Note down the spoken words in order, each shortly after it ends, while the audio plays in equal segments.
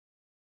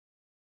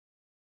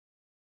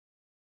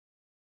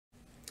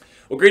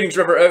Well, greetings,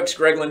 River Oaks.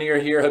 Greg Lanier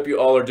here. Hope you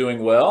all are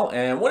doing well.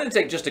 And wanted to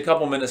take just a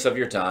couple minutes of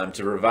your time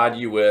to provide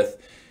you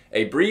with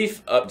a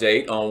brief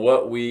update on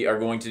what we are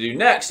going to do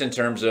next in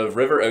terms of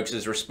River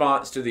Oaks'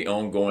 response to the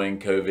ongoing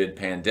COVID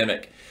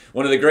pandemic.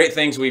 One of the great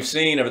things we've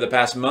seen over the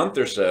past month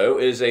or so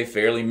is a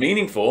fairly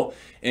meaningful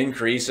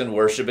increase in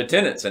worship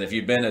attendance. And if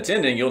you've been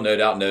attending, you'll no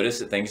doubt notice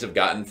that things have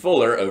gotten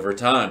fuller over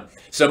time.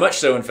 So much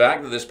so, in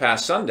fact, that this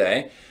past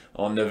Sunday,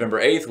 on November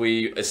 8th,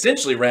 we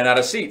essentially ran out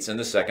of seats in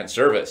the second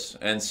service.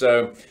 And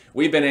so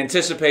we've been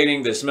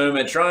anticipating this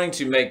moment, trying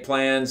to make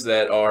plans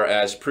that are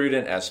as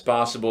prudent as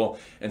possible.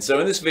 And so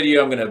in this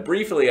video, I'm going to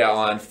briefly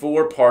outline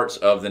 4 parts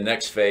of the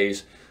next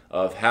phase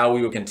of how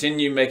we will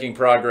continue making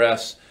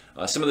progress,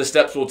 some of the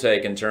steps we'll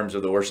take in terms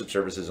of the worship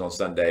services on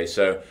Sunday.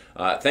 So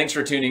thanks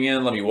for tuning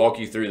in. Let me walk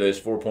you through those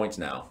 4 points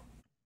now.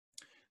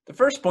 The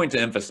first point to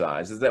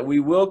emphasize is that we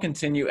will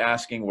continue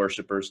asking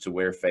worshipers to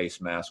wear face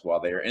masks while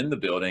they are in the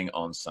building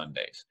on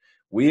Sundays.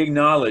 We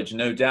acknowledge,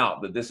 no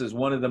doubt, that this is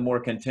one of the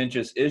more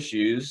contentious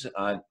issues,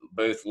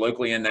 both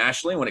locally and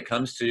nationally, when it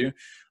comes to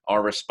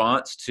our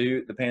response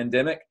to the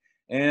pandemic.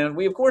 And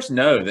we, of course,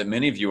 know that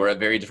many of you are at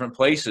very different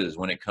places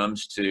when it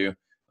comes to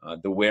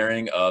the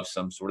wearing of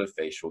some sort of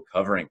facial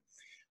covering.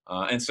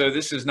 And so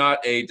this is not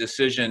a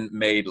decision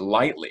made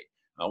lightly.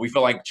 We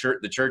feel like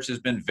the church has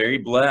been very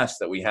blessed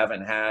that we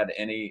haven't had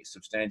any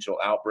substantial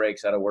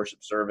outbreaks at a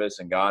worship service,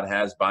 and God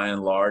has, by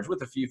and large,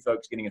 with a few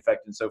folks getting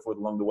infected and so forth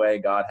along the way,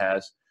 God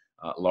has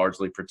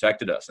largely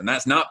protected us. And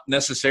that's not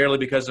necessarily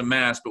because of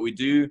masks, but we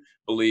do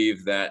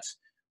believe that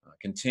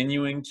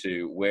continuing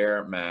to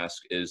wear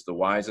masks is the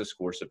wisest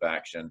course of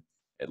action,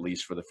 at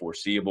least for the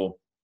foreseeable,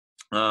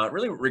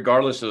 really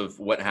regardless of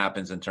what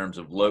happens in terms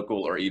of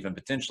local or even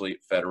potentially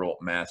federal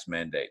mask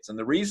mandates. And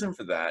the reason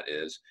for that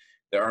is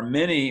there are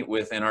many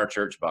within our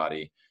church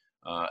body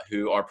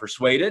who are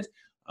persuaded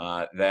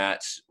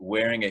that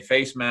wearing a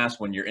face mask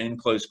when you're in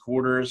close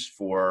quarters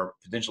for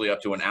potentially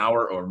up to an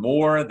hour or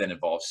more, that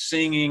involves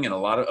singing and a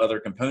lot of other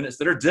components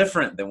that are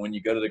different than when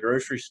you go to the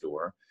grocery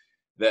store,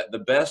 that the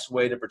best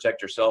way to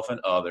protect yourself and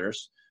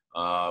others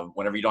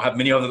whenever you don't have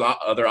many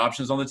other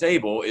options on the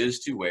table is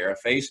to wear a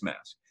face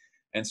mask.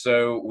 And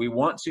so we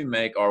want to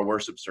make our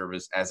worship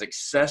service as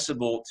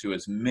accessible to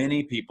as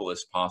many people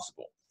as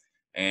possible.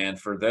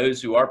 And for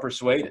those who are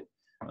persuaded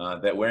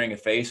that wearing a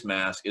face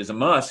mask is a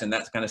must in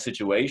that kind of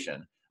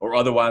situation, or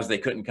otherwise they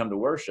couldn't come to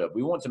worship,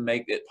 we want to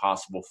make it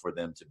possible for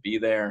them to be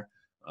there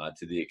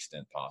to the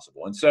extent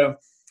possible. And so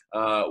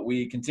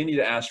we continue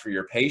to ask for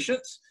your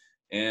patience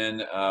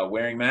in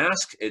wearing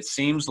masks. It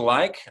seems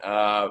like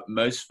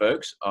most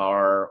folks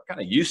are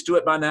kind of used to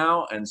it by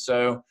now. And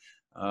so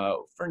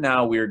for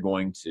now, we're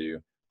going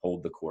to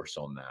hold the course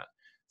on that.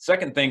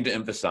 Second thing to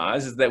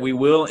emphasize is that we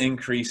will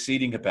increase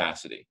seating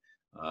capacity.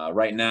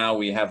 Right now,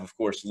 we have, of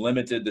course,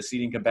 limited the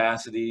seating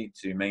capacity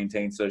to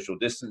maintain social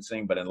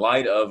distancing, but in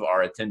light of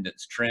our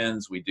attendance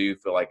trends, we do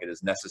feel like it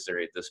is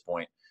necessary at this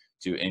point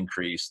to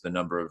increase the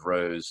number of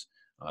rows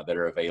that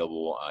are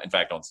available. In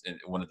fact, on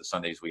one of the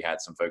Sundays, we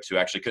had some folks who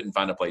actually couldn't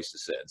find a place to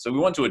sit. So we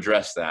want to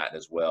address that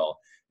as well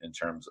in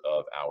terms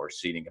of our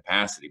seating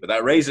capacity. But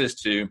that raises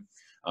to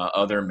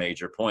other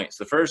major points.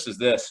 The first is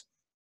this.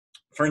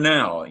 For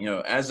now,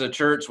 as a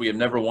church, we have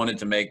never wanted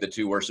to make the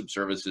 2 worship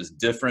services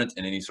different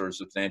in any sort of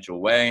substantial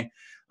way.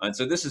 And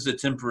so this is a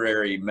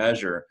temporary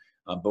measure.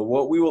 But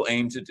what we will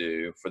aim to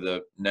do for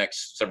the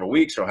next several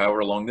weeks or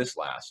however long this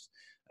lasts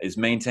is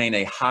maintain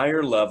a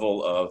higher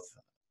level of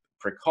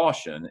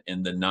precaution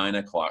in the 9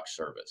 o'clock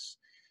service.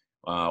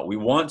 We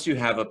want to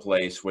have a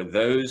place where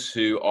those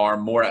who are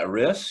more at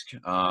risk,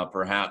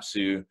 perhaps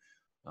who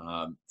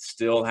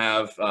still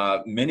have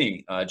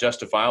many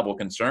justifiable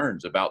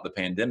concerns about the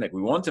pandemic,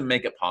 we want to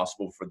make it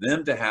possible for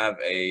them to have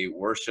a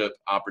worship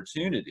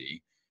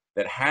opportunity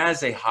that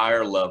has a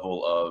higher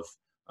level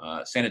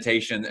of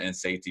sanitation and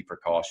safety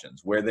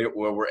precautions, where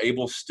we're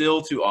able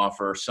still to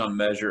offer some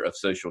measure of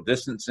social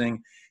distancing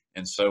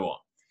and so on.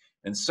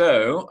 And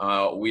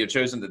so we have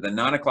chosen that the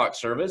 9 o'clock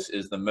service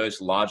is the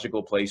most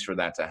logical place for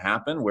that to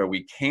happen, where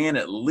we can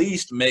at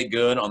least make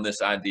good on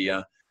this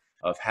idea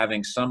of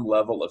having some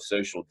level of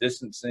social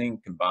distancing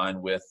combined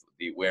with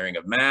the wearing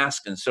of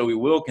masks. And so we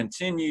will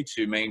continue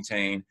to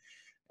maintain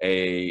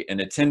an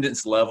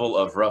attendance level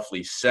of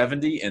roughly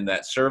 70 in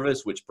that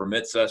service, which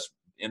permits us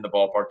in the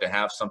ballpark to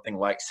have something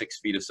like 6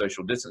 feet of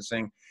social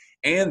distancing.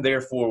 And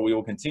therefore, we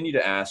will continue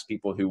to ask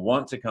people who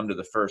want to come to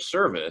the first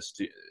service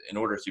in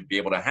order to be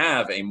able to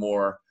have a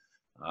more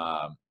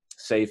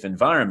safe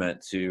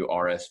environment to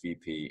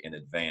RSVP in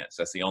advance.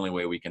 That's the only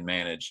way we can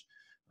manage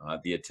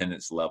the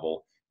attendance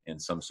level in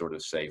some sort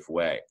of safe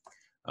way.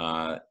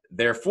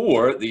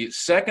 Therefore, the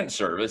second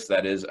service,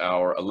 that is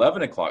our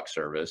 11 o'clock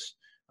service,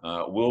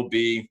 will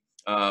be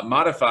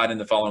modified in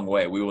the following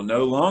way. We will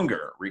no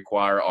longer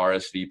require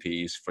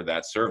RSVPs for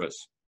that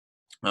service.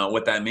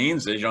 What that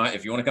means is,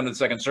 if you want to come to the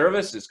second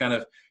service, it's kind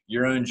of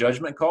your own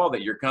judgment call,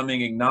 that you're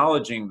coming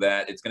acknowledging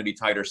that it's going to be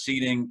tighter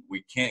seating.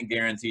 We can't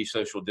guarantee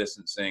social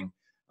distancing.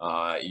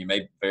 You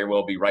may very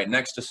well be right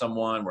next to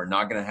someone. We're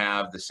not going to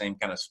have the same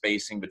kind of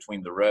spacing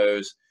between the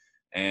rows.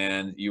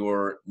 and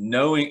you're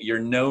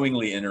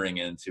knowingly entering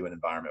into an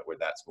environment where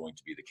that's going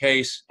to be the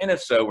case. And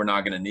if so, we're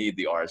not going to need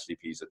the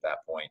RSVPs at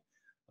that point,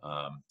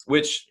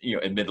 which,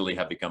 admittedly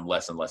have become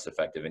less and less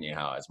effective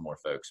anyhow, as more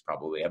folks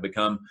probably have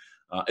become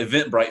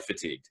Eventbrite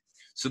fatigued.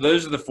 So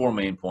those are the 4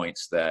 main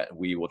points that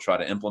we will try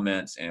to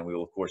implement, and we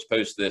will of course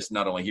post this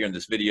not only here in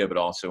this video, but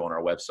also on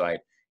our website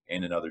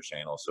and in other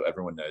channels, so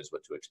everyone knows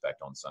what to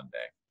expect on Sunday.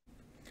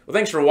 Well,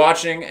 thanks for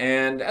watching,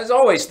 and as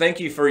always, thank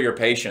you for your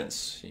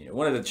patience.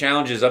 One of the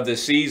challenges of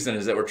this season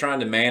is that we're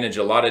trying to manage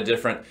a lot of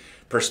different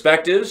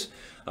perspectives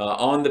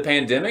on the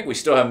pandemic. We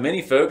still have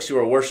many folks who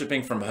are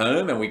worshiping from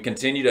home, and we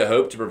continue to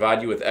hope to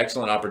provide you with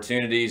excellent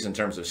opportunities in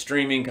terms of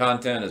streaming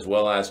content, as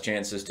well as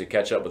chances to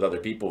catch up with other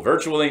people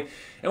virtually.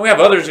 And we have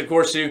others, of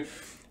course, who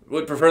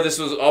would prefer this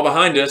was all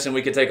behind us and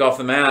we could take off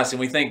the mask. And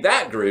we thank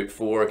that group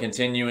for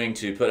continuing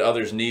to put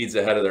others' needs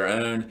ahead of their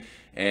own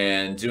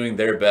and doing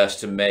their best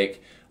to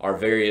make our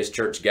various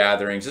church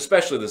gatherings,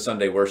 especially the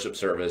Sunday worship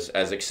service,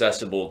 as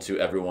accessible to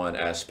everyone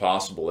as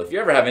possible. If you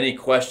ever have any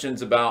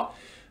questions about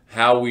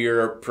how we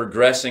are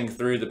progressing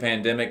through the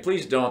pandemic,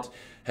 please don't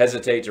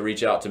hesitate to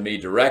reach out to me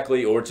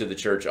directly or to the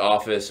church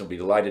office. I'll be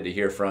delighted to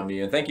hear from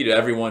you. And thank you to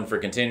everyone for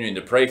continuing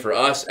to pray for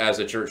us as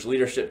a church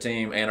leadership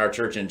team and our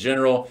church in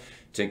general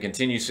to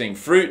continue seeing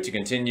fruit, to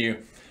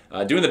continue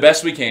doing the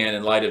best we can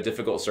in light of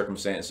difficult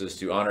circumstances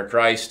to honor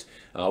Christ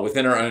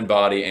within our own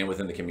body and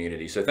within the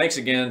community. So thanks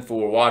again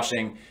for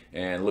watching,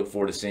 and look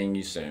forward to seeing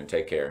you soon.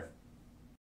 Take care.